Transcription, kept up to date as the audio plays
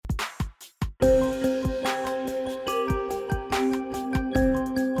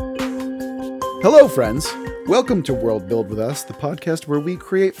Hello, friends. Welcome to World Build With Us, the podcast where we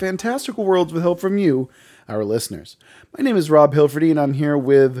create fantastical worlds with help from you, our listeners. My name is Rob Hilferty, and I'm here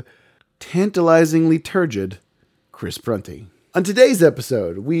with tantalizingly turgid Chris Prunty. On today's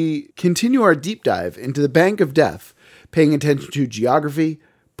episode, we continue our deep dive into the Bank of Death, paying attention to geography,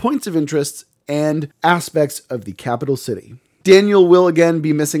 points of interest, and aspects of the capital city. Daniel will again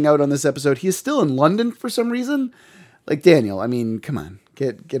be missing out on this episode. He is still in London for some reason. Like, Daniel, I mean, come on,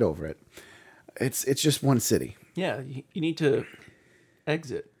 get over it. It's just one city. Yeah, you need to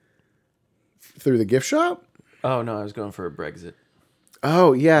exit. Through the gift shop? Oh, no, I was going for a Brexit.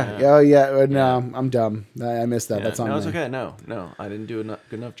 Oh, yeah. Yeah. Oh, yeah. No, I'm dumb. I missed that. Yeah, That's on no, me. it's okay. No, I didn't do a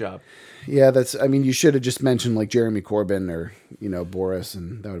good enough job. Yeah, you should have just mentioned like Jeremy Corbyn or, Boris,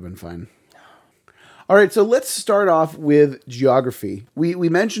 and that would have been fine. All right, so let's start off with geography. We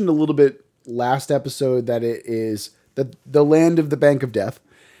mentioned a little bit last episode that it is the land of the Bank of Death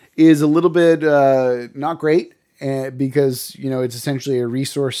is a little bit not great because, it's essentially a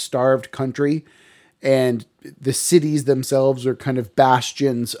resource-starved country, and the cities themselves are kind of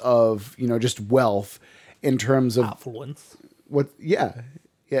bastions of, just wealth in terms of affluence.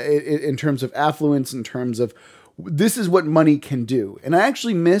 In terms of affluence, in terms of this is what money can do. And I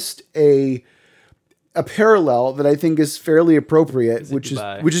actually missed a parallel that I think is fairly appropriate, which is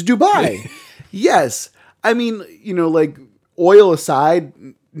Dubai. Yes. I mean, like oil aside,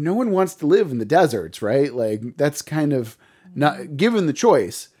 no one wants to live in the deserts, right? Like that's kind of not given the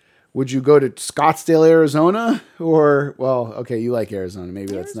choice. Would you go to Scottsdale, Arizona, or okay, you like Arizona.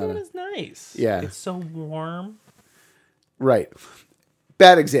 Maybe that's not. Arizona's nice. Yeah. It's so warm. Right.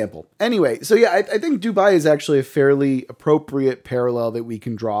 Bad example. Anyway, so yeah, I think Dubai is actually a fairly appropriate parallel that we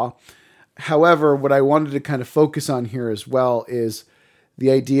can draw. However, what I wanted to kind of focus on here as well is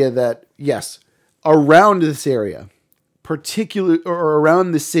the idea that, yes, around this area, or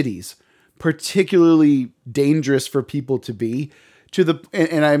around the cities, particularly dangerous for people to be,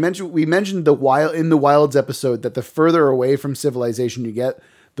 we mentioned in the Wilds episode that the further away from civilization you get,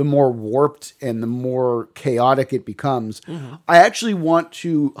 the more warped and the more chaotic it becomes. Mm-hmm. I actually want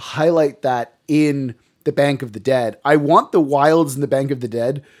to highlight that in the Bank of the Dead. I want the Wilds in the Bank of the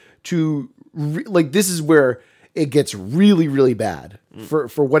Dead to this is where it gets really, really bad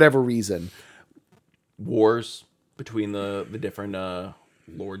for whatever reason. Wars between the different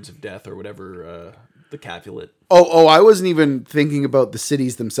lords of death or whatever, the Capulet. Oh, I wasn't even thinking about the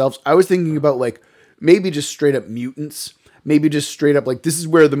cities themselves. I was thinking about maybe just straight up mutants. Maybe just straight up this is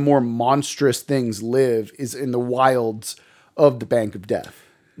where the more monstrous things live, is in the wilds of the Bank of Death.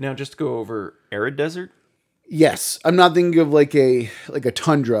 Now, just to go over arid desert. Yes, I'm not thinking of a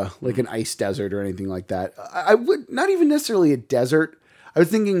tundra, like an ice desert or anything like that. I would not even necessarily a desert. I was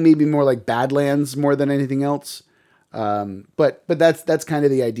thinking maybe more like Badlands more than anything else. But that's kind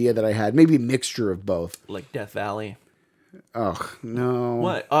of the idea that I had. Maybe a mixture of both. Like Death Valley. Oh, no.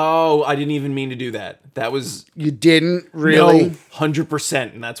 What? Oh, I didn't even mean to do that. That was... You didn't? Really? No,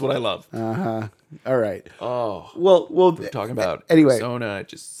 100%, and that's what I love. Uh-huh. All right. Oh. Well, we're talking about anyway. Arizona, it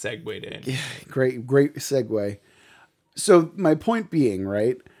just segued in. Yeah, great segue. So my point being,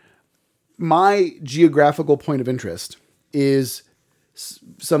 right, my geographical point of interest is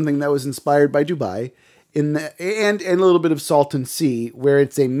something that was inspired by Dubai and a little bit of Salton Sea, where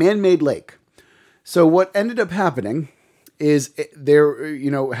it's a man-made lake. So what ended up happening is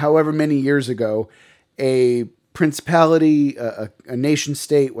there, however many years ago, a principality, a nation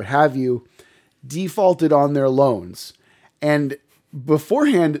state, what have you, defaulted on their loans. And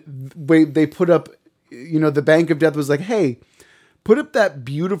beforehand, they put up, the Bank of Death was like, hey, put up that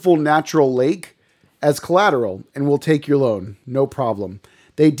beautiful natural lake as collateral and we'll take your loan. No problem.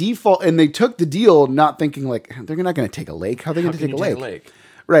 They default, and they took the deal not thinking they're not going to take a lake. How are they going to take a lake?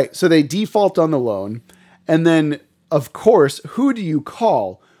 Right. So they default on the loan. And then, of course, who do you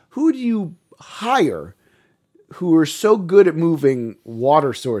call? Who do you hire who are so good at moving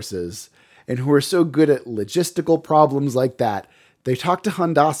water sources and who are so good at logistical problems like that? They talked to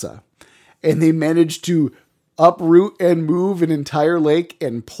Hondasa, and they managed to uproot and move an entire lake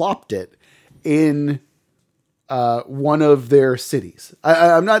and plopped it in one of their cities.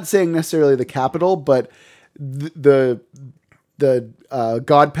 I'm not saying necessarily the capital, but the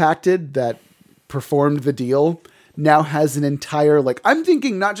God Pacted that performed the deal now has an entire, I'm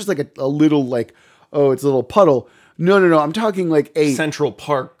thinking not just a little it's a little puddle. No. I'm talking a Central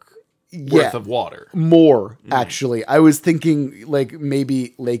Park worth of water. More, actually. I was thinking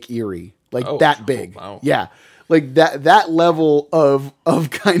maybe Lake Erie, that big. Oh, wow. Yeah. That level of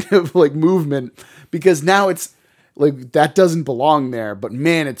kind of movement, because now it's that doesn't belong there, but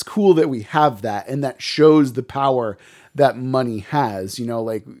man, it's cool that we have that. And that shows the power that money has. You know,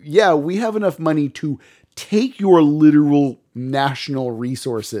 like, yeah, we have enough money to take your literal national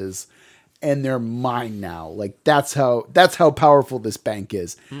resources and they're mine now. Like, that's how powerful this bank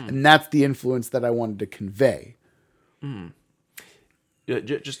is. And that's the influence that I wanted to convey.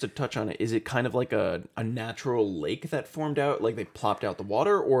 Just to touch on it, is it kind of like a natural lake that formed out, like they plopped out the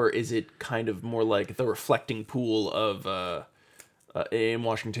water, or is it kind of more like the reflecting pool of in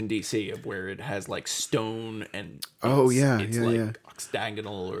Washington D.C. of where it has like stone and it's like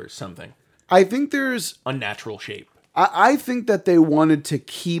octagonal or something? I think there's unnatural shape. I think that they wanted to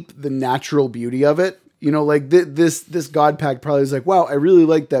keep the natural beauty of it. You know, like this God Pack probably is like, wow, I really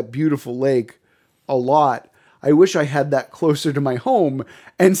like that beautiful lake a lot. I wish I had that closer to my home.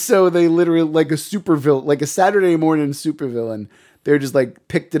 And so they literally, like a supervillain, like a Saturday morning supervillain, they're just like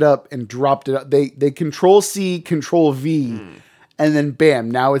picked it up and dropped it up. They Control C, Control V, and then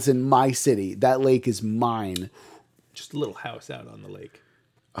bam, now it's in my city. That lake is mine. Just a little house out on the lake.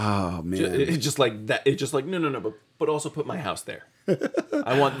 Oh man. It's just like that. It's just like, no, but also put my house there.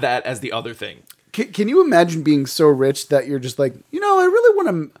 I want that as the other thing. Can you imagine being so rich that you're just like, you know, I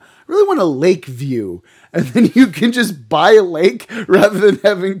really want a lake view, and then you can just buy a lake rather than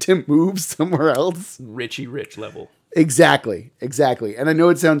having to move somewhere else? Richie rich level. Exactly. And I know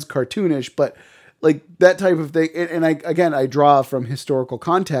it sounds cartoonish, but like that type of thing. And I draw from historical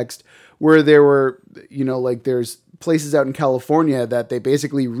context where there were, you know, like there's places out in California that they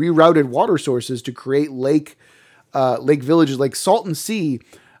basically rerouted water sources to create lake villages like Salton Sea,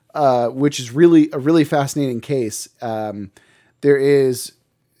 which is really a really fascinating case. There is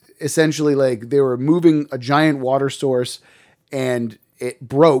essentially like they were moving a giant water source and it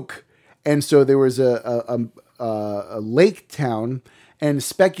broke. And so there was a lake town, and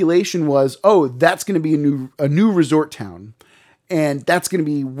speculation was, oh, that's going to be a new resort town. And that's going to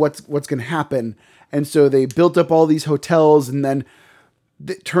be what's going to happen. And so they built up all these hotels, and then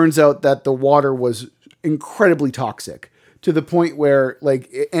it turns out that the water was incredibly toxic to the point where like,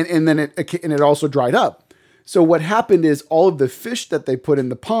 and then it also dried up. So what happened is all of the fish that they put in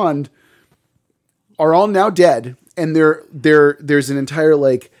the pond are all now dead. And there's an entire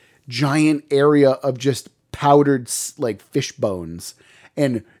like giant area of just powdered like fish bones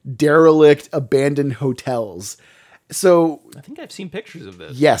and derelict abandoned hotels. So I think I've seen pictures of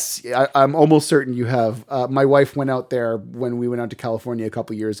this. Yes, I'm almost certain you have. My wife went out there when we went out to California a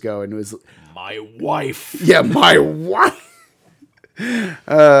couple years ago, and it was my wife. Yeah, my wife.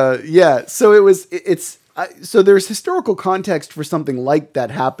 Yeah. So so there's historical context for something like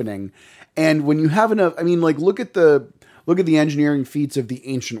that happening, and when you have enough, I mean, like look at the engineering feats of the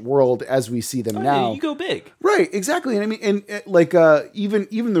ancient world as we see them now. Yeah, you go big, right? Exactly, and I mean, and like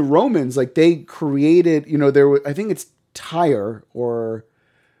even the Romans, like they created, you know, I think it's Tyre or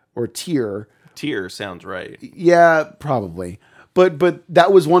Tyre. Tyre sounds right. Yeah, probably. But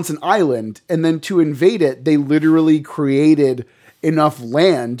that was once an island, and then to invade it, they literally created enough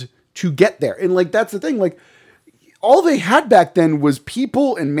land to get there. And like that's the thing, like all they had back then was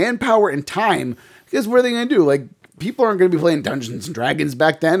people and manpower and time. Because what are they going to do? Like people aren't going to be playing Dungeons and Dragons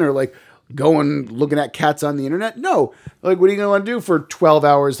back then, or like going looking at cats on the internet. No, like what are you going to want to do for 12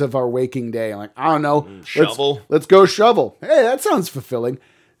 hours of our waking day? I'm like, I don't know. Shovel. Let's go shovel. Hey, that sounds fulfilling.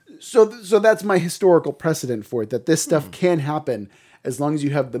 So that's my historical precedent for it, that this stuff can happen as long as you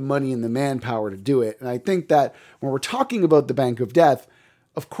have the money and the manpower to do it. And I think that when we're talking about the Bank of Death,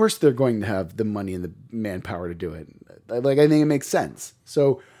 of course they're going to have the money and the manpower to do it. Like, I think it makes sense.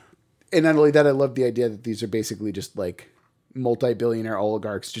 So, and not only that, I love the idea that these are basically just like multi-billionaire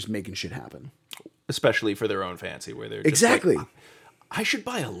oligarchs just making shit happen. Especially for their own fancy, where they're just exactly. Like, I should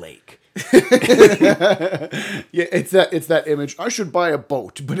buy a lake. Yeah, it's that image. I should buy a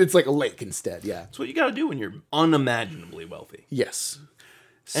boat, but it's like a lake instead. Yeah, that's what you got to do when you're unimaginably wealthy. Yes,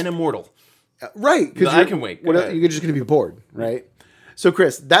 and immortal. Right? Because I can wait. You're just going to be bored, right? So,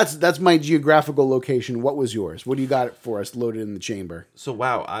 Chris, that's my geographical location. What was yours? What do you got for us loaded in the chamber? So,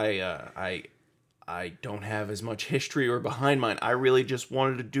 wow, I don't have as much history or behind mine. I really just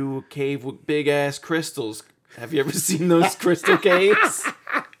wanted to do a cave with big ass crystals. Have you ever seen those crystal caves?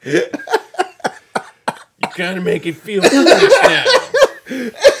 You kind of make it feel foolish now.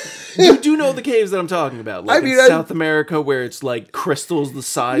 You do know the caves that I'm talking about, like in South America, where it's like crystals the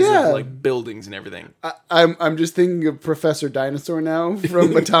size of like buildings and everything. I'm just thinking of Professor Dinosaur now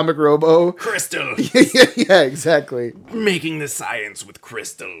from Atomic Robo. Crystals. Yeah, exactly. Making the science with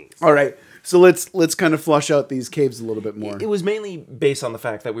crystals. All right. So let's kind of flush out these caves a little bit more. It was mainly based on the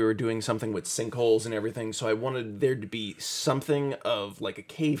fact that we were doing something with sinkholes and everything, so I wanted there to be something of like a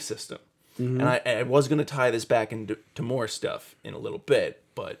cave system. Mm-hmm. And I was going to tie this back into more stuff in a little bit.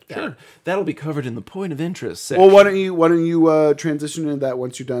 But Sure. that'll be covered in the point of interest section. Well, why don't you transition into that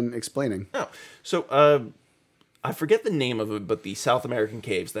once you're done explaining? Oh, so I forget the name of it, but the South American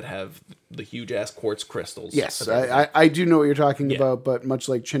caves that have the huge ass quartz crystals. Yes, of everything. I do know what you're talking Yeah. about, but much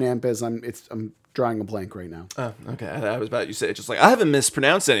like Chinampas, I'm drawing a blank right now. Oh, okay. I was about to say, it's just like, I haven't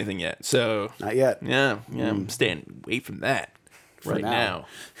mispronounced anything yet, so Not yet. yeah, I'm staying away from that right now.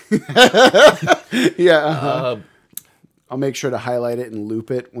 now. Yeah. I'll make sure to highlight it and loop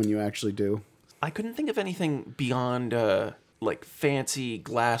it when you actually do. I couldn't think of anything beyond like fancy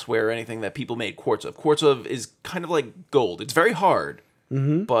glassware or anything that people made quartz of. Quartz of is kind of like gold. It's very hard,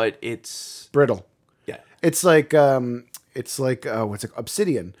 but it's Brittle. yeah. It's like what's it?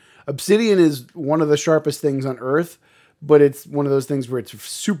 Obsidian. Obsidian is one of the sharpest things on Earth, but it's one of those things where it's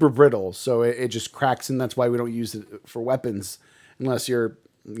super brittle, so it just cracks, and that's why we don't use it for weapons unless you're,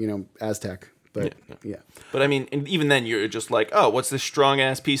 Aztec. But yeah. But I mean, and even then, you're just like, oh, what's this strong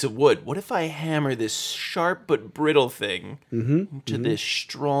ass piece of wood? What if I hammer this sharp but brittle thing into this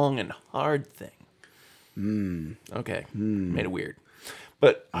strong and hard thing? Okay, made it weird.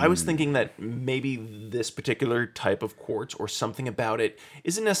 But I was thinking that maybe this particular type of quartz or something about it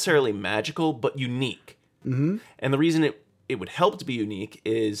isn't necessarily magical, but unique. And the reason it would help to be unique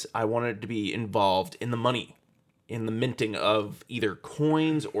is I wanted it to be involved in the money, in the minting of either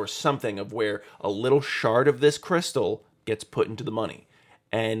coins or something, of where a little shard of this crystal gets put into the money.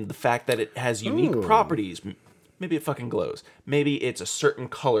 And the fact that it has unique properties, maybe it fucking glows. Maybe it's a certain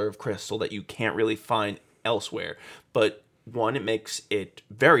color of crystal that you can't really find elsewhere. But one, it makes it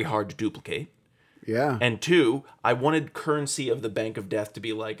very hard to duplicate. Yeah. And two, I wanted currency of the Bank of Death to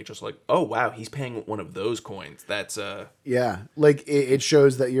be like, just like, oh wow, he's paying one of those coins. That's Yeah. Like it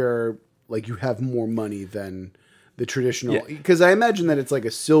shows that you have more money than the traditional, because I imagine that it's like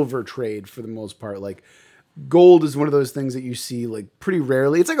a silver trade for the most part. Like gold is one of those things that you see like pretty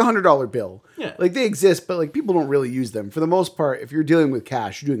rarely. It's like $100 bill. Yeah. Like they exist, but like people don't really use them for the most part. If you're dealing with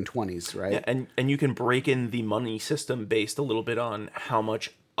cash, you're doing 20s, right? yeah, and you can break in the money system based a little bit on how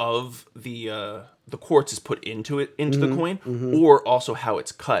much of the quartz is put into the coin, or also how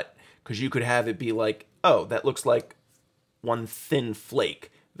it's cut. Because you could have it be like, oh, that looks like one thin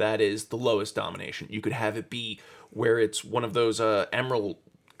flake. That is the lowest domination. You could have it be where it's one of those emerald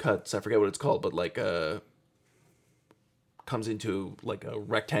cuts. I forget what it's called, but like comes into like a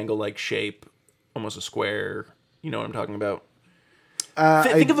rectangle-like shape, almost a square. You know what I'm talking about?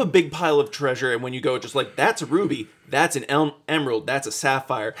 Think of a big pile of treasure, and when you go just like, that's a ruby, that's an emerald, that's a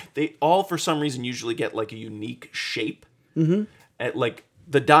sapphire. They all, for some reason, usually get like a unique shape. Like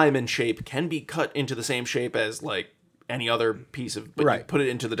the diamond shape can be cut into the same shape as like any other piece of, but you put it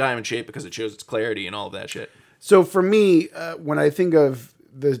into the diamond shape because it shows its clarity and all of that shit. So for me, when I think of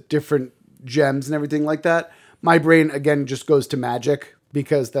the different gems and everything like that, my brain again just goes to Magic,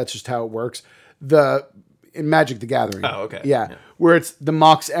 because that's just how it works. In Magic the Gathering. Oh, okay. Yeah. Where it's the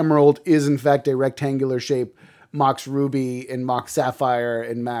Mox Emerald is in fact a rectangular shape. Mox Ruby and Mox Sapphire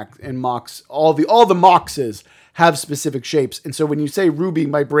and Mox, all the Moxes have specific shapes. And so when you say ruby,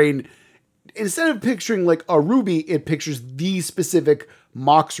 my brain, instead of picturing like a ruby, it pictures the specific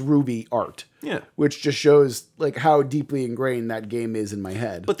Mox Ruby art. Yeah. Which just shows like how deeply ingrained that game is in my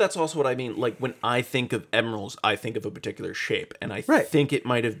head. But that's also what I mean. Like when I think of emeralds, I think of a particular shape, and I think it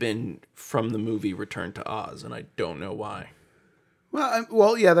might have been from the movie Return to Oz, and I don't know why.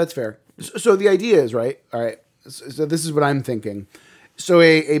 Well, yeah, that's fair. So the idea is, right? All right. So this is what I'm thinking. So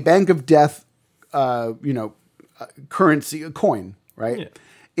a Bank of Death, currency, a coin, right,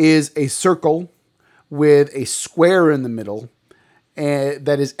 is a circle with a square in the middle, and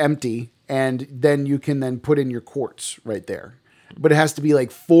that is empty, and then you can then put in your quartz right there. But it has to be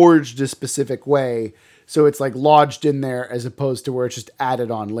like forged a specific way, so it's like lodged in there as opposed to where it's just added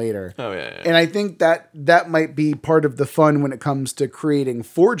on later. Oh yeah. And I think that might be part of the fun when it comes to creating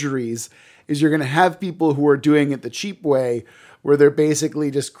forgeries, is you're going to have people who are doing it the cheap way, where they're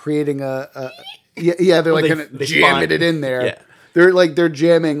basically just creating they're like going to jam it in there. Yeah. They're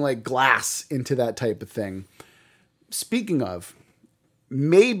jamming like glass into that type of thing. Speaking of,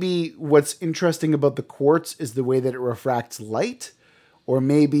 maybe what's interesting about the quartz is the way that it refracts light, or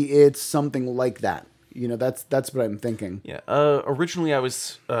maybe it's something like that. That's what I'm thinking. Yeah. Originally, I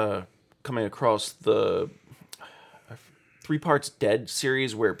was coming across the 3 Parts Dead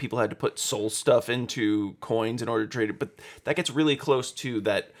series, where people had to put soul stuff into coins in order to trade it, but that gets really close to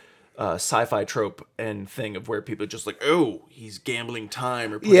that sci-fi trope and thing of where people are just like, oh, he's gambling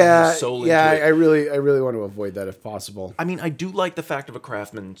time or putting his soul into it. I really want to avoid that if possible. I mean, I do like the fact of a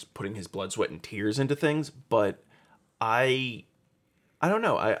craftsman putting his blood, sweat, and tears into things, but I I don't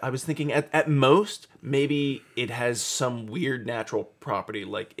know. I was thinking at most, maybe it has some weird natural property,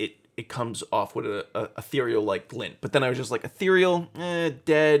 like it comes off with a ethereal like glint. But then I was just like, ethereal,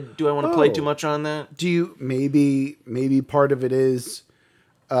 dead. Do I want to play too much on that? Do you maybe part of it is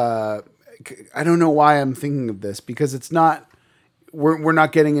I don't know why I'm thinking of this, because it's not we're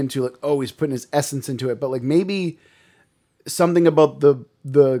not getting into like, oh, he's putting his essence into it, but like maybe something about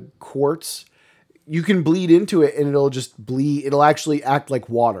the quartz, you can bleed into it and it'll just bleed. It'll actually act like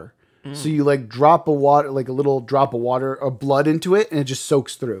water. So you like drop a little drop of water or blood into it and it just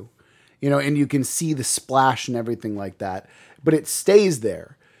soaks through, and you can see the splash and everything like that, but it stays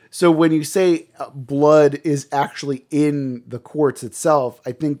there. So when you say blood is actually in the quartz itself,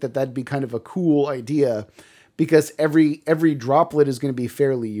 I think that'd be kind of a cool idea, because every droplet is going to be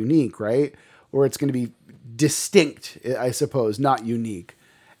fairly unique, right? Or it's going to be distinct, I suppose, not unique.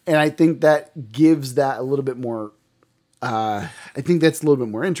 And I think that gives that a little bit more, I think that's a little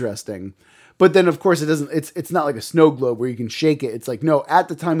bit more interesting. But then, of course, it's not like a snow globe where you can shake it. It's like, no, at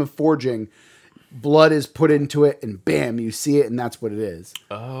the time of forging, blood is put into it and bam, you see it, and that's what it is.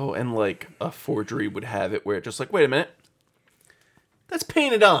 Oh, and like a forgery would have it where it's just like, wait a minute, that's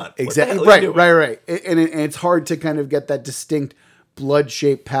painted on. Exactly. Right. And it's hard to kind of get that distinct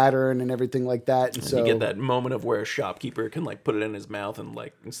blood-shaped pattern and everything like that. And so you get that moment of where a shopkeeper can like put it in his mouth and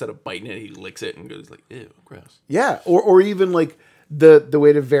like instead of biting it, he licks it and goes like, ew, gross. Yeah, or even like the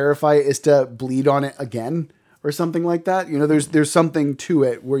way to verify it is to bleed on it again. Or something like that. There's something to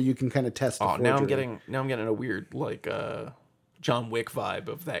it where you can kind of test. Oh, now I'm getting a weird like John Wick vibe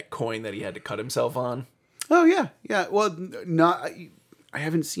of that coin that he had to cut himself on. Oh yeah. Well, I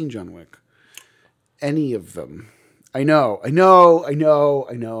haven't seen John Wick. Any of them. I know. I wish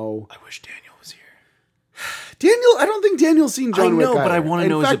Daniel was here. Daniel, I don't think Daniel's seen John Wick. I know, but I want to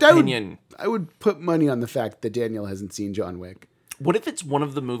know his opinion. I would put money on the fact that Daniel hasn't seen John Wick. What if it's one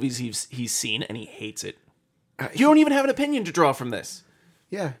of the movies he's seen and he hates it? You don't even have an opinion to draw from this.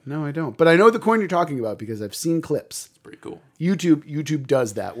 Yeah, no, I don't. But I know the coin you're talking about because I've seen clips. It's pretty cool. YouTube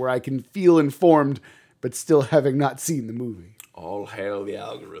does that, where I can feel informed, but still having not seen the movie. All hail the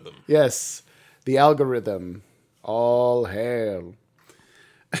algorithm. Yes, the algorithm. All hail.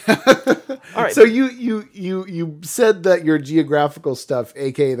 All right. So you said that your geographical stuff,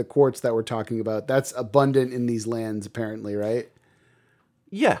 aka the quartz that we're talking about, that's abundant in these lands, apparently, right?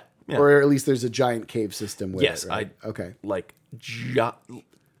 Yeah. Yeah. Or at least there's a giant cave system with yes, it, right? Okay. Like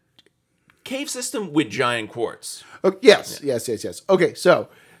cave system with giant quartz. Oh, yes. Okay, so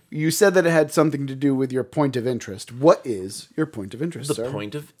you said that it had something to do with your point of interest. What is your point of interest, The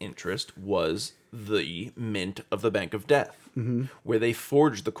point of interest was the mint of the Bank of Death, where they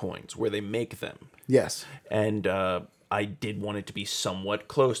forge the coins, where they make them. Yes. And I did want it to be somewhat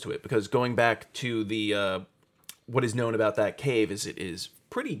close to it, because going back to the what is known about that cave is it is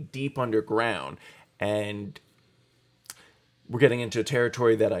pretty deep underground, and we're getting into a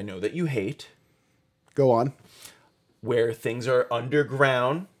territory that I know that you hate. Go on. Where things are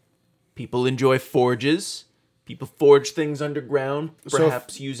underground. People enjoy forges. People forge things underground,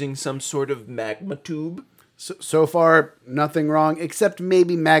 perhaps using some sort of magma tube. So far, nothing wrong, except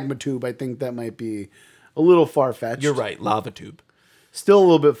maybe magma tube. I think that might be a little far-fetched. You're right, lava tube. Still a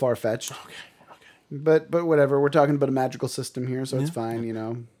little bit far-fetched. Okay. But whatever. We're talking about a magical system here, so it's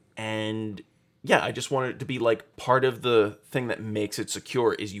fine, And yeah, I just want it to be like part of the thing that makes it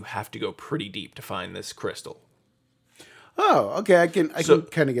secure is you have to go pretty deep to find this crystal. Oh, okay. I can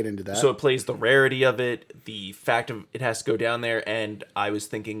kind of get into that. So it plays the rarity of it, the fact of it has to go down there, and I was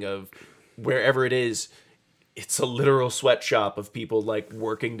thinking of wherever it is, it's a literal sweatshop of people like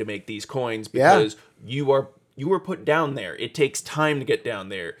working to make these coins because you were put down there. It takes time to get down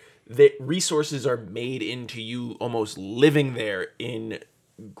there. The resources are made into you almost living there in,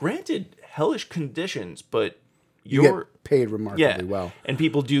 granted, hellish conditions, but you get paid remarkably well. And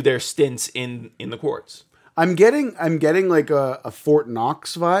people do their stints in the quartz. I'm getting like a Fort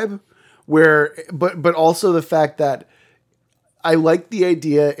Knox vibe, where but also the fact that I like the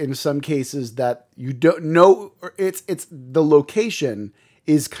idea in some cases that you don't know, it's the location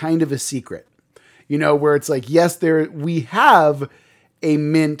is kind of a secret, where it's like, yes, we have a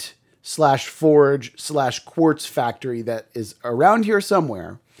mint /forge /quartz factory that is around here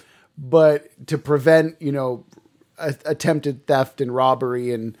somewhere, but to prevent, attempted theft and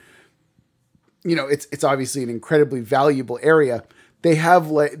robbery and, it's obviously an incredibly valuable area. They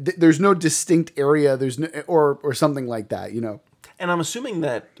have there's no distinct area. There's no, or something like that, And I'm assuming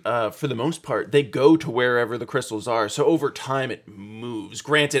that for the most part, they go to wherever the crystals are. So over time it moves,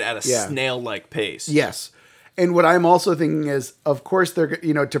 granted at a snail-like pace. Yes. And what I'm also thinking is, of course, they're,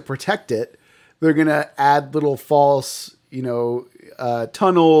 to protect it, they're going to add little false,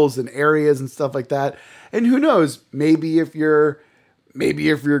 tunnels and areas and stuff like that. And who knows, maybe if you're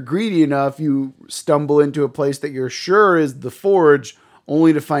greedy enough, you stumble into a place that you're sure is the forge,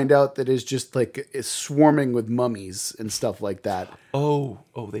 only to find out that it's just like it's swarming with mummies and stuff like that. Oh,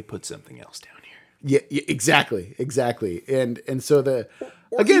 they put something else down here. Yeah, exactly. And so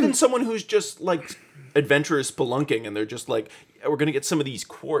Or even someone who's just like adventurous spelunking, and they're just like, yeah, we're gonna get some of these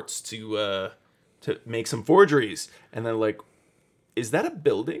quartz to make some forgeries, and they're like, is that a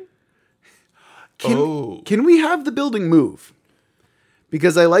building? Can we have the building move?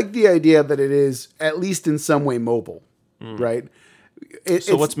 Because I like the idea that it is at least in some way mobile, right?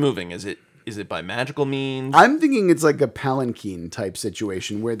 So what's moving? Is it by magical means? I'm thinking it's like a palanquin type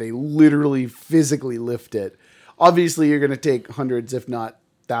situation where they literally physically lift it. Obviously, you're going to take hundreds, if not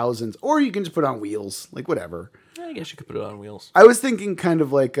thousands, or you can just put it on wheels, like whatever. I guess you could put it on wheels. I was thinking kind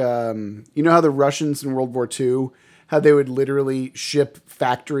of like, you know how the Russians in World War II, how they would literally ship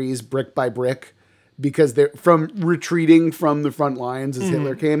factories brick by brick because they're from retreating from the front lines as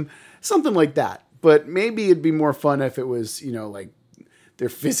Hitler came, something like that. But maybe it'd be more fun if it was, like they're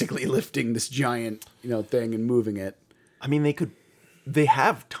physically lifting this giant, thing and moving it. I mean, they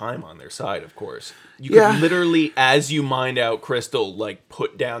have time on their side, of course. You could literally, as you mine out crystal, like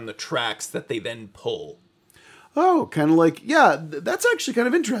put down the tracks that they then pull. Oh, kind of like, that's actually kind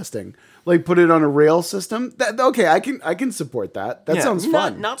of interesting. Like put it on a rail system. Okay, I can support that. That sounds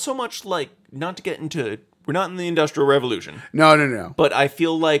fun. Not so much like, not to get into, we're not in the Industrial Revolution. No. But I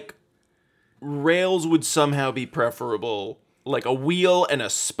feel like rails would somehow be preferable. Like a wheel and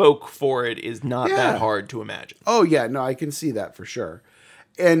a spoke for it is not that hard to imagine. Oh yeah, no, I can see that for sure.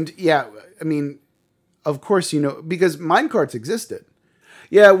 And yeah, I mean, of course, because minecarts existed.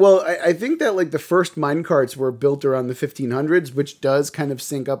 Yeah, well, I think that like the first minecarts were built around the 1500s, which does kind of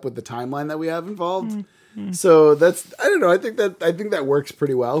sync up with the timeline that we have involved. Mm-hmm. So that's, I don't know, I think that works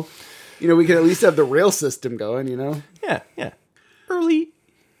pretty well. We can at least have the rail system going, Yeah. Early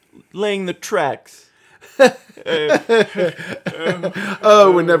laying the tracks.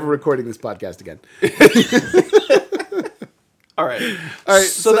 Oh, we're never recording this podcast again. All right.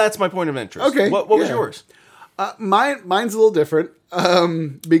 So that's my point of interest. Okay. What was yours? Mine's a little different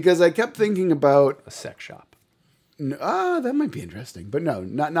because I kept thinking about a sex shop. That might be interesting, but no,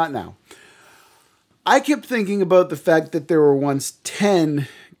 not now. I kept thinking about the fact that there were once 10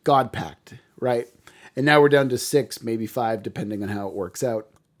 God Pact, right? And now we're down to 6, maybe 5, depending on how it works out.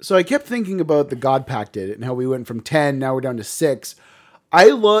 So I kept thinking about the God Pacted and how we went from 10, now we're down to 6.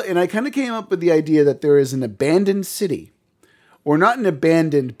 And I kind of came up with the idea that there is an abandoned city, or not an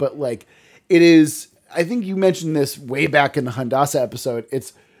abandoned, but like it is. I think you mentioned this way back in the Hundasa episode.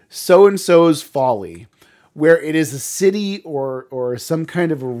 It's so-and-so's folly, where it is a city or some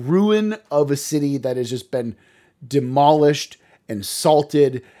kind of a ruin of a city that has just been demolished and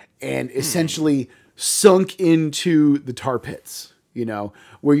salted and essentially sunk into the tar pits,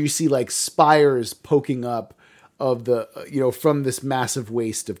 where you see like spires poking up of the, from this massive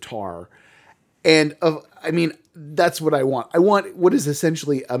waste of tar. And that's what I want. I want what is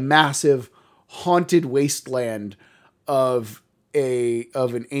essentially a massive haunted wasteland of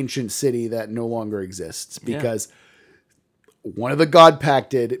an ancient city that no longer exists because one of the God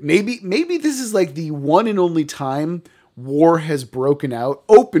Pacted, maybe this is like the one and only time war has broken out,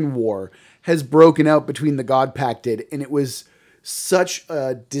 open war has broken out between the God Pacted, and it was such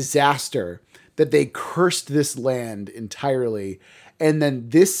a disaster that they cursed this land entirely. And then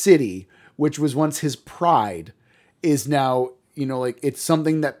this city, which was once his pride, is now, it's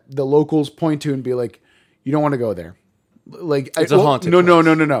something that the locals point to and be like, you don't want to go there. Like, it's a haunted place.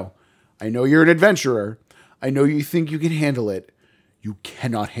 No. I know you're an adventurer. I know you think you can handle it. You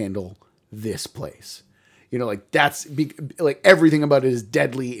cannot handle this place. That's like everything about it is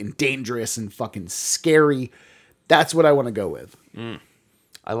deadly and dangerous and fucking scary. That's what I want to go with.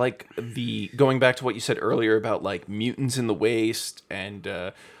 I like going back to what you said earlier about like mutants in the waste, and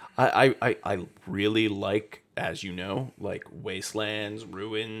I really like, as you know, like wastelands,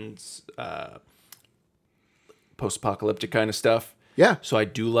 ruins, post-apocalyptic kind of stuff. Yeah. So I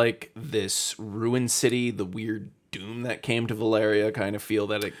do like this ruined city, the weird doom that came to Valeria kind of feel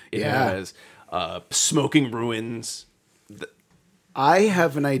that it has. Smoking ruins. I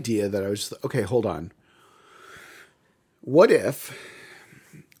have an idea that okay, hold on. What if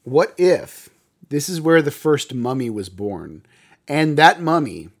this is where the first mummy was born, and that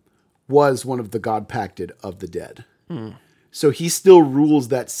mummy was one of the God Pacted of the dead? So he still rules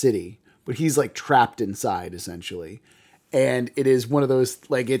that city, but he's like trapped inside essentially. And it is one of those,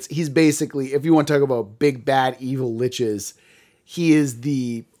 like, he's basically, if you want to talk about big, bad, evil liches, he is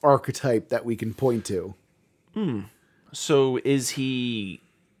the archetype that we can point to. So is he?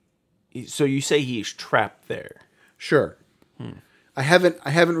 So you say he's trapped there? Sure. I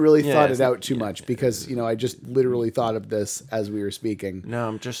haven't really Yeah, thought it's it not- out too much because, I just literally thought of this as we were speaking. No,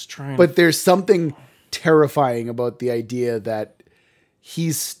 I'm just trying. But there's something terrifying about the idea that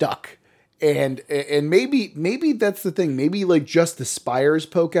he's stuck. And maybe that's the thing. Maybe like just the spires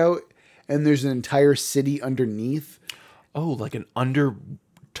poke out and there's an entire city underneath. like an under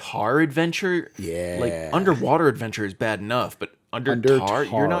tar adventure. Yeah. Like underwater adventure is bad enough, but under tar,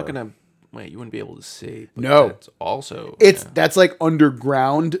 you're not tar. gonna. Wait, you wouldn't be able to see. But No. that's also That's like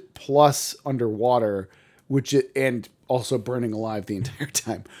underground plus underwater, and also burning alive the entire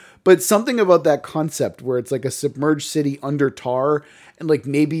time. But something about that concept where it's like a submerged city under tar, and like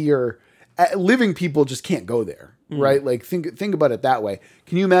maybe living people just can't go there, right? Like think about it that way.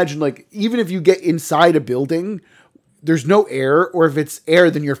 Can you imagine like even if you get inside a building, there's no air, or if it's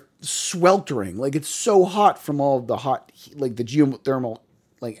air, then you're sweltering. Like it's so hot from all of the like the geothermal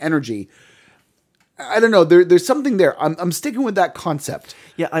like energy. I don't know. There's something there. I'm sticking with that concept.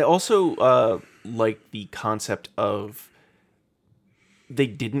 Yeah, I also like the concept of they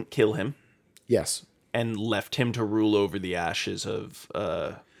didn't kill him Yes. and left him to rule over the ashes of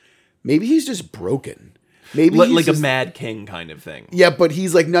Maybe he's just broken. Maybe like he's a just, mad king kind of thing. yeah, but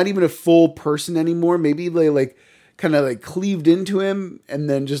he's like not even a full person anymore. Maybe they like kind of like cleaved into him and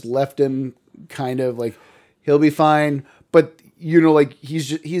then just left him kind of like he'll be fine. But like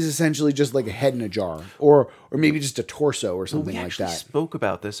he's essentially just like a head in a jar, or maybe just a torso or something We like actually that. spoke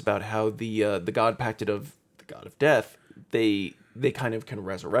about this, about how the god pacted of the god of death, they kind of can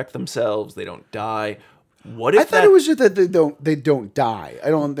resurrect themselves. They don't die. What if I thought it was just that they don't die.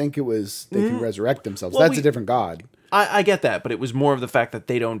 I don't think it was they can resurrect themselves. Well, That's a different god. I get that, but it was more of the fact that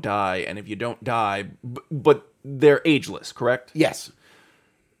they don't die, and if you don't die, but they're ageless, correct? Yes.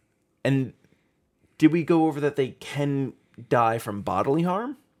 And did we go over that they can die from bodily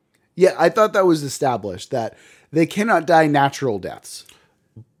harm? Yeah, I thought that was established that they cannot die natural deaths.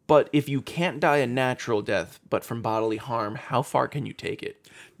 But if you can't die a natural death, but from bodily harm, how far can you take it?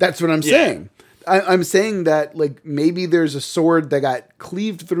 That's what I'm saying. I'm saying that like maybe there's a sword that got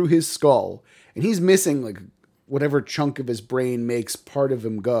cleaved through his skull, and he's missing like whatever chunk of his brain makes part of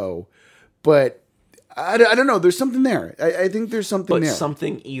him go. But I don't know. There's something there. I think there's something But there.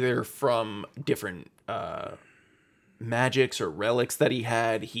 something either from different magics or relics that he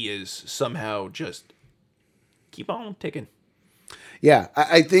had, he is somehow just keep on ticking. Yeah,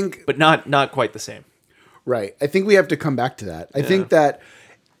 I think But not quite the same. right. I think we have to come back to that. I think that.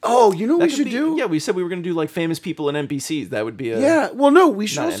 Oh, you know what we That should could do? Yeah, we said we were going to do like famous people and NPCs. That would be a Yeah. Well, no, we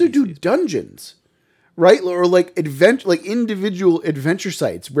should Not also do NPCs. dungeons, right? Or like individual adventure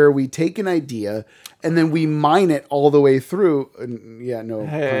sites where we take an idea and then we mine it all the way through. And, yeah, no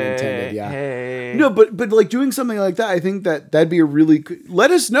pun intended. Yeah. Hey. No, but like doing something like that, I think that'd be a really. Let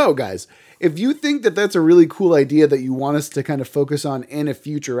us know, guys, if you think that that's a really cool idea that you want us to kind of focus on in a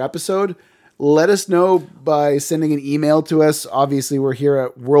future episode. Let us know by sending an email to us. Obviously, we're here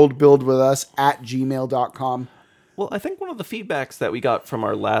at worldbuildwithus@gmail.com. Well, I think one of the feedbacks that we got from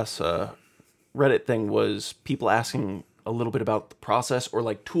our last Reddit thing was people asking a little bit about the process or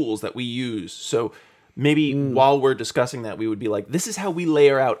like tools that we use. So maybe while we're discussing that, we would be like, this is how we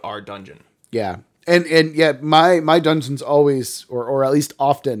layer out our dungeon. Yeah. And yeah, my dungeons always, or at least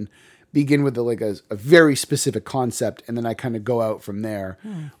often, begin with a very specific concept, and then I kind of go out from there.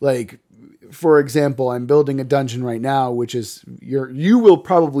 Like, for example, I'm building a dungeon right now, which is you will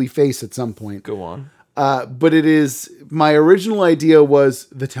probably face at some point. Go on. But it is, my original idea was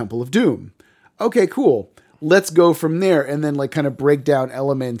the Temple of Doom. Okay, cool. Let's go from there and then like kind of break down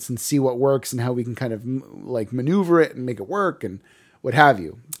elements and see what works and how we can kind of like maneuver it and make it work and what have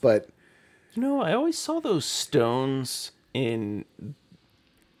you. But I always saw those stones in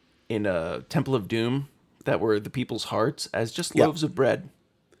a Temple of Doom that were the people's hearts as just loaves of bread.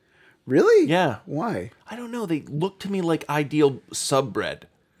 really? Yeah. Why? I don't know. They look to me like ideal sub bread.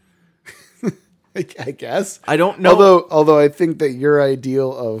 I guess. I don't know. Although I think that your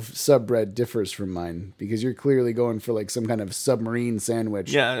ideal of sub bread differs from mine because you're clearly going for like some kind of submarine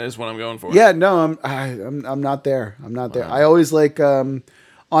sandwich. Yeah, that's what I'm going for. Yeah, no, I'm not there. I'm not there. I always like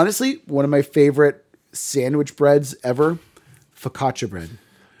honestly, one of my favorite sandwich breads ever, focaccia bread.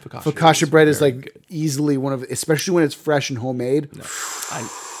 Focaccia bread is like easily one of, especially when it's fresh and homemade.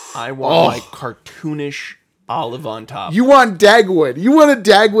 I want my cartoonish olive on top. You want Dagwood. You want a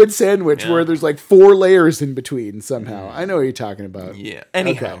Dagwood sandwich where there's like 4 layers in between somehow. I know what you're talking about. Yeah.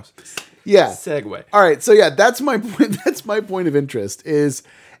 Anyhow. Okay. Yeah. Segue. All right. So yeah, that's my point. That's my point of interest is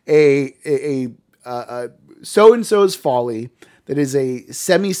a so-and-so's folly that is a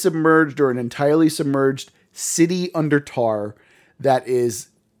semi-submerged or an entirely submerged city under tar that is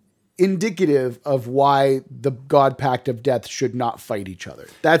indicative of why the God Pact of Death should not fight each other.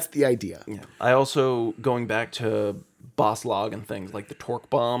 That's the idea. Yeah. I also, going back to Boss Log and things like the Torque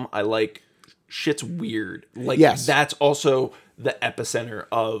Bomb, I like shit's weird. Like, Yes. that's also the epicenter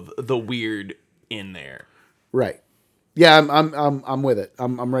of the weird in there. Right. Yeah, I'm with it.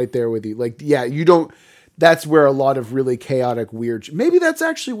 I'm right there with you. Like, yeah, you don't. That's where a lot of really chaotic, weird. Maybe that's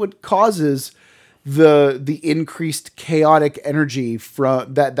actually what causes the increased chaotic energy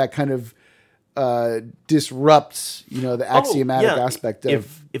from that kind of disrupts, the axiomatic aspect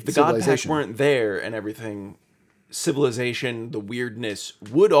of if the God Pact civilization. weren't there and everything, civilization, the weirdness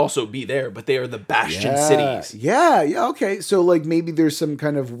would also be there, but they are the bastion cities. Yeah. Okay. So like maybe there's some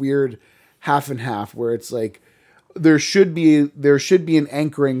kind of weird half and half where it's like there should be an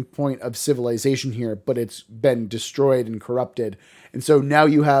anchoring point of civilization here, but it's been destroyed and corrupted, and so now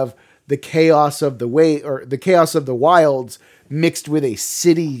you have the chaos of the wilds mixed with a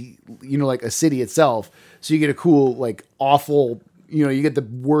city, like a city itself. So you get a cool, like awful, you get the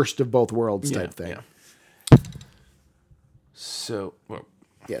worst of both worlds type thing. Yeah. So, well,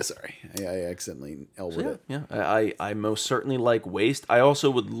 yeah, sorry. I accidentally elbowed it. Yeah. I most certainly like waste. I also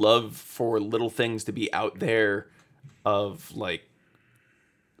would love for little things to be out there of like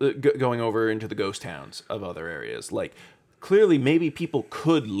going over into the ghost towns of other areas. Like, clearly maybe people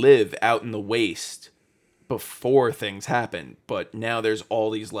could live out in the waste before things happen, but now there's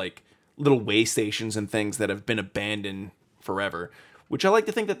all these like little way stations and things that have been abandoned forever, which I like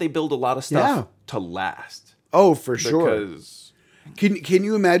to think that they build a lot of stuff to last. Oh, for sure. Because can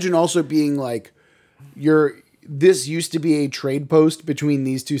you imagine also being like this used to be a trade post between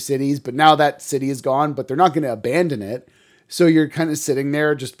these two cities, but now that city is gone, but they're not going to abandon it. So you're kind of sitting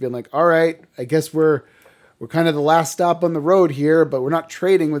there just being like, all right, I guess we're kind of the last stop on the road here, but we're not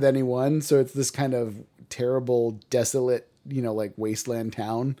trading with anyone. So it's this kind of terrible, desolate, like wasteland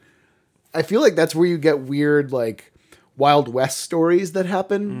town. I feel like that's where you get weird, like Wild West stories that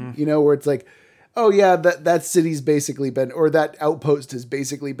happen, where it's like, oh yeah, that city's basically been, or that outpost has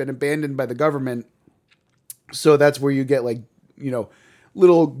basically been abandoned by the government. So that's where you get like,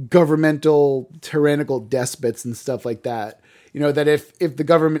 little governmental tyrannical despots and stuff like that. That if the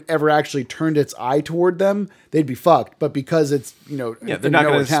government ever actually turned its eye toward them, they'd be fucked. But because it's, they're not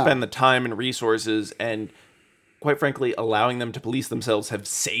going to spend the time and resources and, quite frankly, allowing them to police themselves have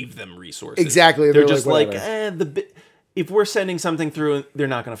saved them resources. Exactly. They're just like if we're sending something through, they're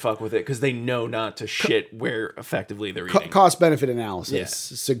not going to fuck with it because they know not to shit where effectively they're eating. Cost benefit analysis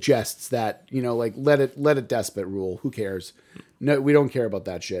suggests that, like let a despot rule. Who cares? No, we don't care about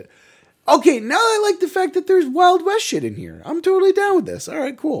that shit. Okay, now I like the fact that there's Wild West shit in here. I'm totally down with this. All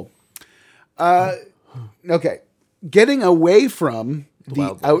right, cool. Okay, getting away from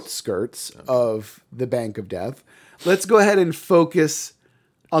the outskirts of the Bank of Death, let's go ahead and focus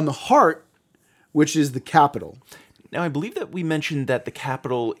on the heart, which is the capital. Now, I believe that we mentioned that the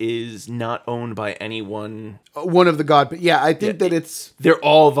capital is not owned by anyone. One of the but yeah, I think that it's... They're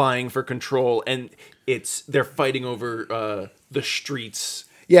all vying for control, and they're fighting over the streets.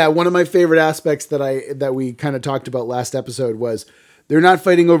 Yeah, one of my favorite aspects that we kind of talked about last episode was they're not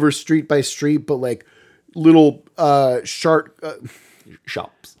fighting over street by street, but like little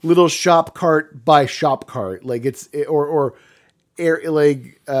shops, little shop cart by shop cart, like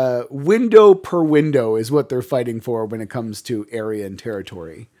window per window is what they're fighting for when it comes to area and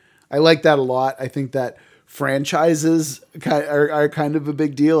territory. I like that a lot. I think that franchises are kind of a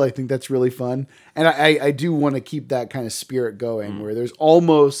big deal. I think that's really fun. And I do want to keep that kind of spirit going where there's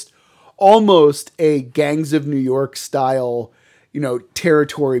almost a Gangs of New York style,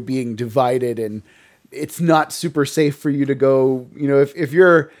 territory being divided, and it's not super safe for you to go, if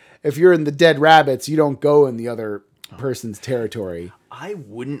you're in the Dead Rabbits, you don't go in the other person's territory. I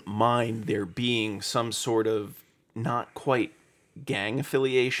wouldn't mind there being some sort of not quite gang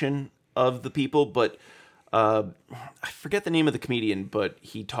affiliation of the people, but I forget the name of the comedian, but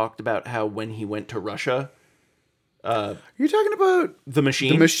he talked about how when he went to Russia, you're talking about The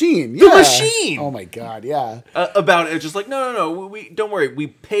Machine. The Machine, yeah. The Machine. Oh my god, yeah. About it, just like no, we don't worry, we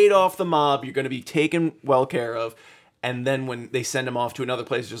paid off the mob. You're going to be taken well care of. And then when they send him off to another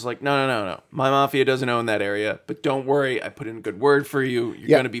place, just like, no. My mafia doesn't own that area. But don't worry, I put in a good word for you. You're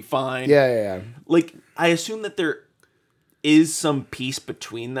going to be fine. Yeah. Like, I assume that there is some peace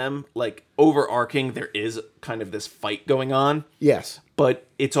between them. Like, overarching, there is kind of this fight going on. Yes. But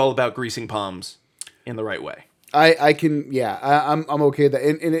it's all about greasing palms in the right way. I'm okay with that.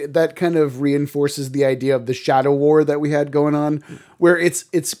 And that kind of reinforces the idea of the shadow war that we had going on, where it's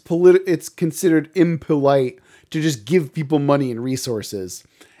considered impolite to just give people money and resources.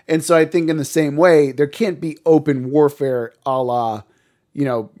 And so I think in the same way, there can't be open warfare a la,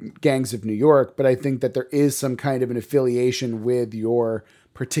 Gangs of New York, but I think that there is some kind of an affiliation with your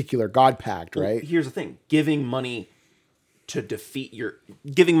particular God Pact, right? Here's the thing. Giving money to defeat your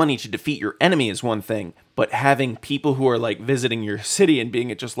enemy is one thing, but having people who are like visiting your city and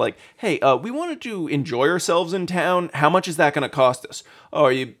being just like, hey, we wanted to enjoy ourselves in town. How much is that going to cost us? Oh,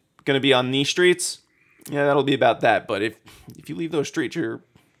 are you going to be on these streets? Yeah, that'll be about that. But if you leave those streets, you're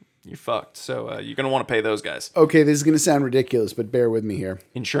fucked. So you're going to want to pay those guys. Okay, this is going to sound ridiculous, but bear with me here.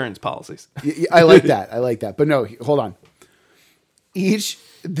 Insurance policies. I like that. I like that. But no, hold on. This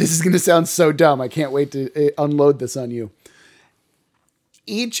is going to sound so dumb. I can't wait to unload this on you.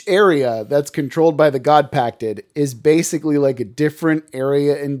 Each area that's controlled by the God Pacted is basically like a different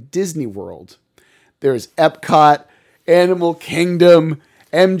area in Disney World. There's Epcot, Animal Kingdom,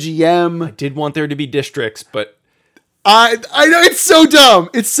 MGM. I did want there to be districts, but I know it's so dumb.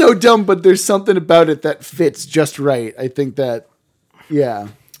 It's so dumb, but there's something about it that fits just right. I think that, yeah.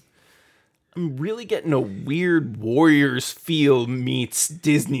 I'm really getting a weird Warriors feel meets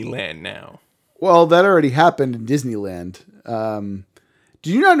Disneyland now. Well, that already happened in Disneyland.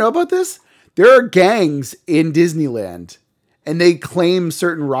 Did you not know about this? There are gangs in Disneyland, and they claim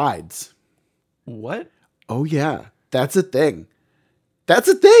certain rides. What? Oh, yeah. That's a thing. That's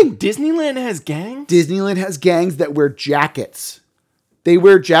a thing. Disneyland has gangs? Disneyland has gangs that wear jackets. They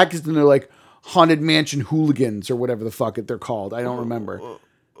wear jackets, and they're like Haunted Mansion hooligans or whatever the fuck they're called. I don't remember.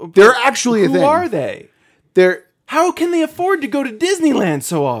 They're actually a thing. Who are they? How can they afford to go to Disneyland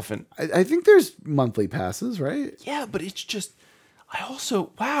so often? I think there's monthly passes, right? Yeah, but it's just...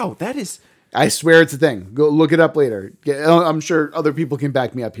 wow, that is... I swear it's a thing. Go look it up later. I'm sure other people can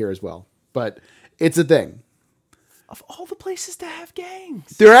back me up here as well. But it's a thing. Of all the places to have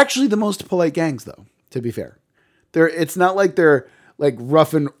gangs. They're actually the most polite gangs, though, to be fair. It's not like they're like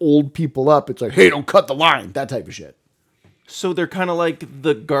roughing old people up. It's like, hey, don't cut the line. That type of shit. So they're kind of like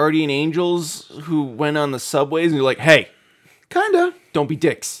the guardian angels who went on the subways and you're like, hey. Kinda. Don't be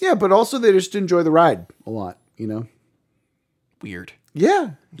dicks. Yeah, but also they just enjoy the ride a lot, Weird.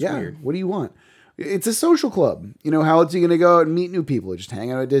 Yeah. It's yeah. weird. What do you want? It's a social club. How else are you going to go out and meet new people? Just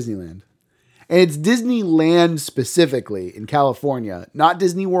hang out at Disneyland. And it's Disneyland specifically in California, not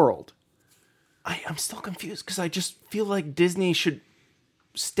Disney World. I'm still confused because I just feel like Disney should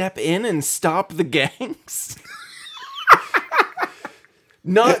step in and stop the gangs.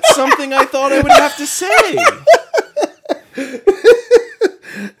 Not something I thought I would have to say.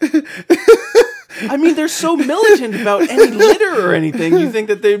 I mean, they're so militant about any litter or anything. You think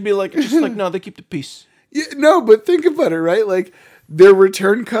that they'd be like, no, they keep the peace. Yeah, no, but think about it, right? Like, they're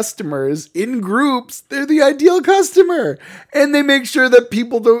return customers in groups. They're the ideal customer. And they make sure that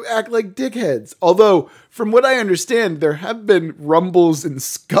people don't act like dickheads. Although, from what I understand, there have been rumbles and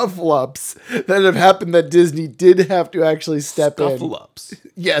scuffle-ups that have happened that Disney did have to actually step in. Scuffle-ups?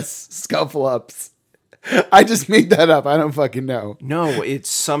 Yes, scuffle-ups. I just made that up. I don't fucking know. No, it's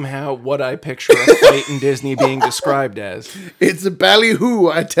somehow what I picture a fight in Disney being described as. It's a ballyhoo,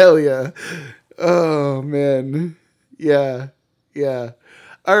 I tell ya. Oh, man. Yeah. Yeah.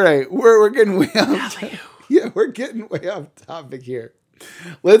 All right. We're getting way off. Yeah, we're getting way off topic here.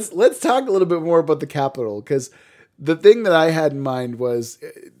 Let's talk a little bit more about the Capitol, because the thing that I had in mind was,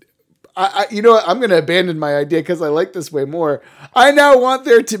 you know what? I'm going to abandon my idea because I like this way more. I now want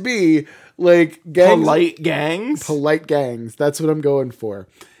there to be like gangs. Polite gangs. That's what I'm going for.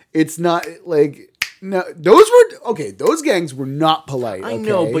 It's not like, no, those gangs were not polite. I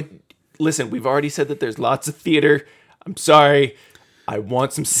know, but listen, we've already said that there's lots of theater. I'm sorry. I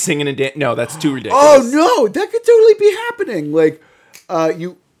want some singing and dancing. No, that's too ridiculous. Oh, no. That could totally be happening. Like,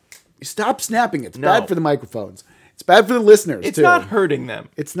 you stop snapping. It's bad for the microphones. It's bad for the listeners, It's too. not hurting them.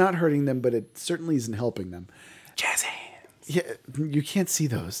 It's not hurting them, but it certainly isn't helping them. Jazz hands. Yeah, you can't see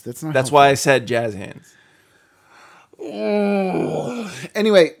those. That's That's why I said jazz hands.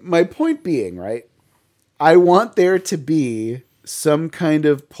 Anyway, my point being, right? I want there to be some kind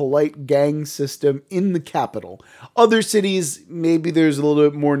of polite gang system in the Capitol. Other cities, maybe there's a little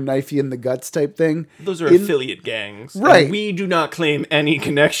bit more knifey in the guts type thing. Those are affiliate gangs. Right. And we do not claim any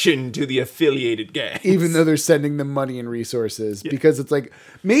connection to the affiliated gangs. Even though they're sending them money and resources. Yeah. Because it's like,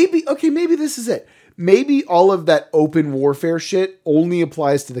 maybe this is it. Maybe all of that open warfare shit only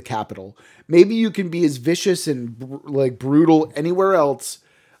applies to the Capitol. Maybe you can be as vicious and brutal anywhere else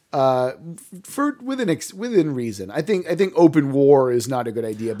within reason. I think open war is not a good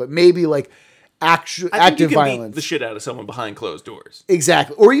idea, but maybe like active violence. Beat the shit out of someone behind closed doors.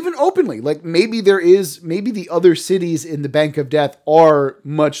 Exactly. Or even openly. Like maybe the other cities in the Bank of Death are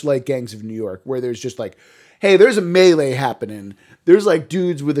much like Gangs of New York, where there's just like, hey, there's a melee happening. There's like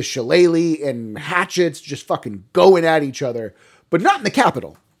dudes with a shillelagh and hatchets just fucking going at each other, but not in the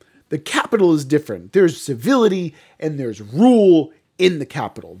capital. The capital is different. There's civility and there's rule in the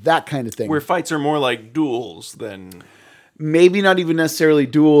capital, that kind of thing. Where fights are more like duels than maybe not even necessarily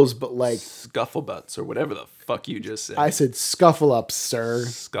duels, but like scuffle-butts or whatever the fuck you just said. I said scuffle ups, sir.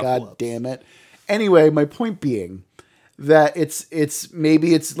 Scuffle-ups. God damn it. Anyway, my point being that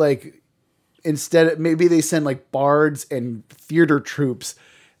maybe it's like maybe they send like bards and theater troops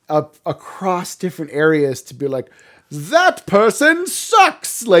up across different areas to be like, that person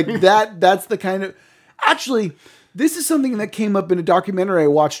sucks. Like that's the kind of, actually, this is something that came up in a documentary I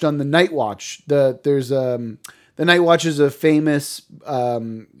watched on the Night Watch. The Night Watch is a famous,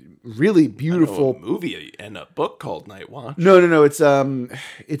 really beautiful movie and a book called Night Watch. No. It's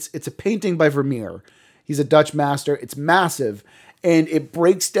a painting by Vermeer. He's a Dutch master. It's massive. And it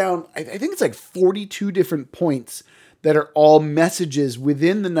breaks down, I think it's like 42 different points that are all messages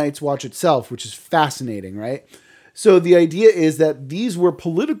within the Night's Watch itself, which is fascinating, right? So the idea is that these were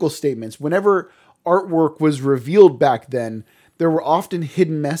political statements. Whenever artwork was revealed back then, there were often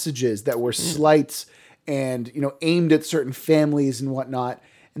hidden messages that were slights and, aimed at certain families and whatnot.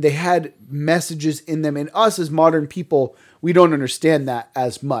 And they had messages in them. And us as modern people, we don't understand that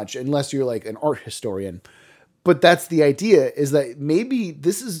as much unless you're like an art historian. But that's the idea, is that maybe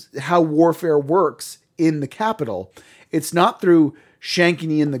this is how warfare works in the capital. It's not through shanking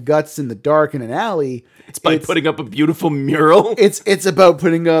you in the guts in the dark in an alley. It's by putting up a beautiful mural. It's about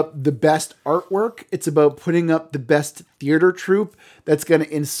putting up the best artwork. It's about putting up the best theater troupe that's going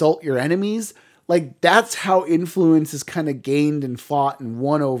to insult your enemies. Like, that's how influence is kind of gained and fought and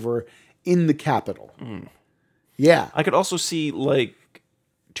won over in the capital. Yeah. I could also see, like,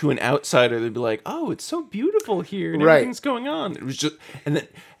 to an outsider, they'd be like, "Oh, it's so beautiful here, and Right. everything's going on." It was just, and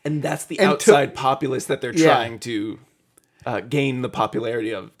that's the outside populace that they're trying to gain the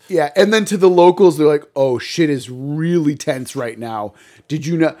popularity of. Yeah, and then to the locals, they're like, "Oh, shit is really tense right now. Did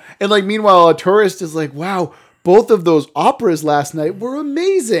you know?" And like, meanwhile, a tourist is like, "Wow, both of those operas last night were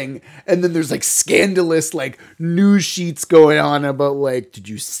amazing." And then there's like scandalous like news sheets going on about like, "Did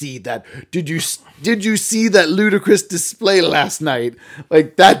you see that? Did you see that ludicrous display last night?"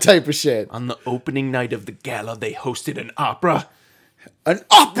 Like that type of shit. On the opening night of the gala, they hosted an opera. An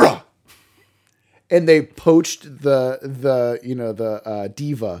opera. And they poached the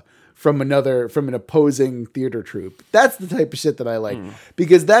diva from an opposing theater troupe. That's the type of shit that I like,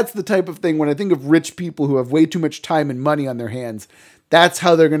 because that's the type of thing when I think of rich people who have way too much time and money on their hands, that's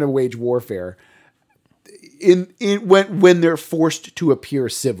how they're going to wage warfare. When they're forced to appear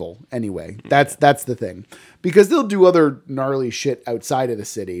civil anyway. That's the thing. Because they'll do other gnarly shit outside of the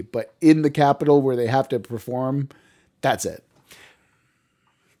city, but in the capital where they have to perform, that's it.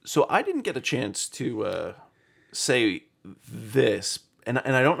 So I didn't get a chance to say this, and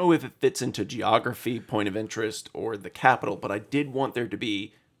I don't know if it fits into geography, point of interest, or the capital, but I did want there to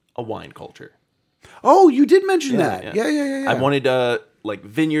be a wine culture. Oh, you did mention that. Yeah. I wanted like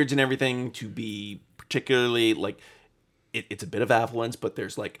vineyards and everything to be particularly like it's a bit of affluence, but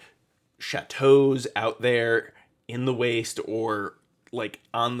there's like chateaus out there in the waste or like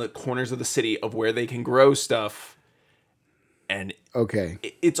on the corners of the city of where they can grow stuff. And okay,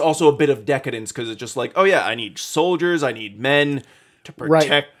 it's also a bit of decadence because it's just like, oh yeah, I need soldiers, I need men to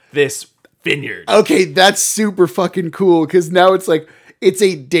protect this vineyard. Okay, that's super fucking cool because now it's like it's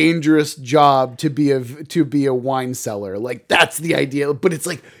a dangerous job to be a wine cellar. Like that's the idea, but it's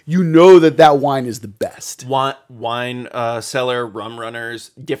like that wine is the best. Wine cellar, rum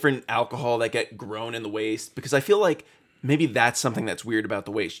runners, different alcohol that get grown in the waste. Because I feel like maybe that's something that's weird about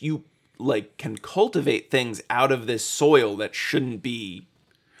the waste. You like can cultivate things out of this soil that shouldn't be.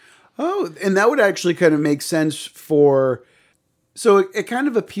 Oh, and that would actually kind of make sense for. So it kind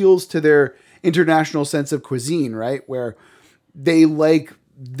of appeals to their international sense of cuisine, right? Where they like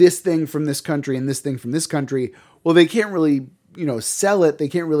this thing from this country and this thing from this country. Well, they can't really, sell it. They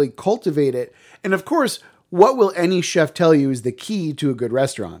can't really cultivate it. And of course, what will any chef tell you is the key to a good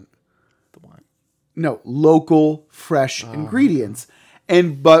restaurant? The wine. No, local, fresh ingredients.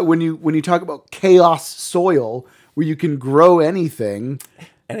 But when you talk about chaos soil where you can grow anything,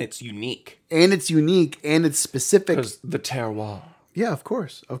 and it's unique, and it's specific, because the terroir. Yeah, of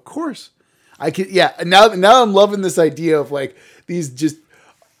course. I can. Yeah, now I'm loving this idea of like these just.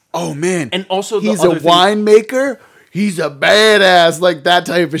 Oh man, and also he's a winemaker. He's a badass, like that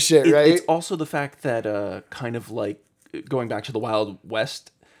type of shit, right? It's also the fact that kind of like going back to the Wild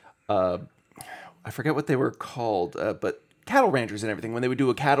West. I forget what they were called, but cattle ranchers and everything, when they would do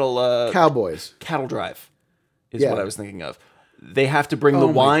a cowboys cattle drive is what I was thinking of. They have to bring the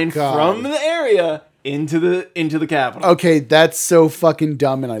wine from the area into the Capitol. Okay, that's so fucking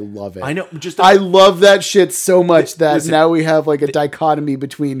dumb, and I love it. I know. I love that shit so much that Listen, now we have like a dichotomy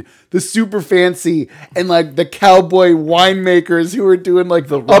between the super fancy and like the cowboy winemakers who are doing like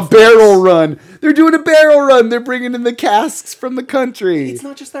a barrel run. They're doing a barrel run. They're bringing in the casks from the country. It's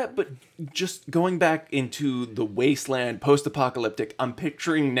not just that, but just going back into the wasteland, post-apocalyptic. I'm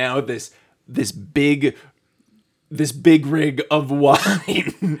picturing now this big rig of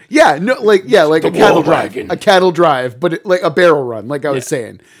wine. Yeah, no, like a cattle drive, wagon. but like a barrel run. Like I was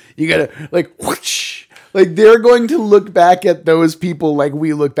saying, you gotta like whoosh. Like they're going to look back at those people like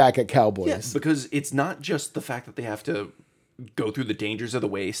we look back at cowboys. Yes, because it's not just the fact that they have to go through the dangers of the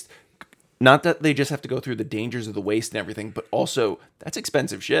waste. Not that they just have to go through the dangers of the waste and everything, but also that's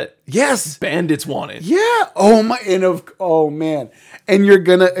expensive shit. Yes, bandits want it. Yeah. Oh my. Oh man. And you're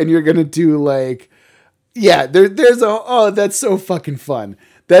gonna do like, yeah. That's so fucking fun.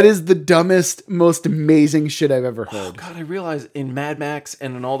 That is the dumbest, most amazing shit I've ever heard. Oh god, I realized in Mad Max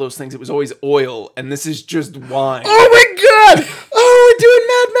and in all those things it was always oil, and this is just wine. Oh my god! Oh, we're doing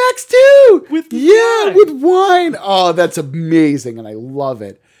Mad Max too! With wine. Oh, that's amazing, and I love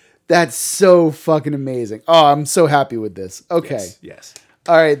it. That's so fucking amazing. Oh, I'm so happy with this. Okay. Yes.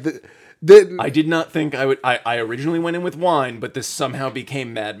 All right. I did not think I would. I originally went in with wine, but this somehow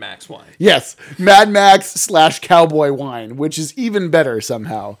became Mad Max wine. Yes. Mad Max / cowboy wine, which is even better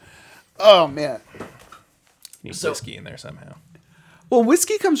somehow. Oh, man. Need whiskey in there somehow. Well,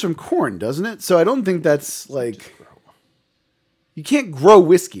 whiskey comes from corn, doesn't it? So I don't think that's like... You can't grow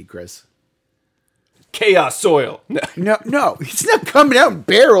whiskey, Chris. Chaos soil. No, it's not coming out in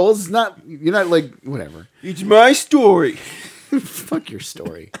barrels. It's not. You're not like whatever. It's my story. Fuck your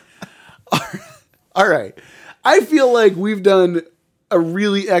story. All right. I feel like we've done a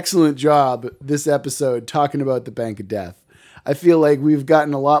really excellent job this episode talking about the Bank of Death. I feel like we've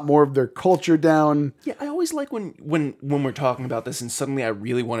gotten a lot more of their culture down. Yeah, I always like when we're talking about this and suddenly I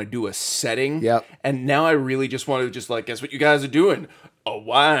really want to do a setting. Yep. And now I really just want to just like, guess what you guys are doing? A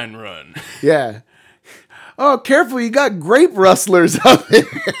wine run. Yeah. Oh, careful! You got grape rustlers out there.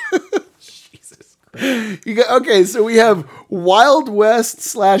 Jesus. Okay, so we have Wild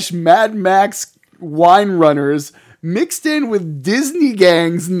West / Mad Max wine runners mixed in with Disney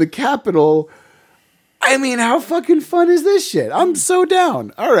gangs in the Capitol. I mean, how fucking fun is this shit? I'm so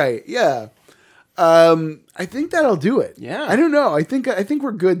down. All right, yeah. I think that'll do it. Yeah. I don't know. I think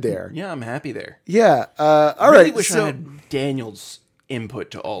we're good there. Yeah, I'm happy there. Yeah. All I really right. wish so, I had Daniel's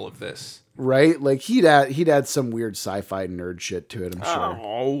input to all of this. Right? Like he'd add some weird sci-fi nerd shit to it, I'm sure.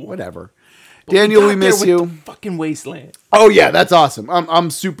 Oh. Whatever. Daniel, we miss you. Fucking wasteland. Oh yeah, that's awesome. I'm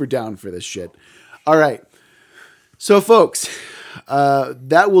super down for this shit. All right. So folks,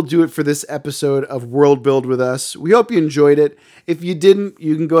 that will do it for this episode of World Build with Us. We hope you enjoyed it. If you didn't,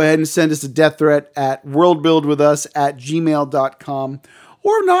 you can go ahead and send us a death threat at worldbuildwithus@gmail.com.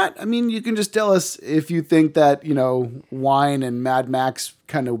 Or not. I mean, you can just tell us if you think that, wine and Mad Max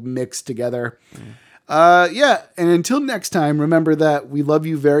kind of mixed together. Yeah. And until next time, remember that we love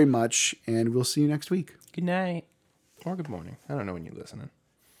you very much, and we'll see you next week. Good night. Or good morning. I don't know when you're listening.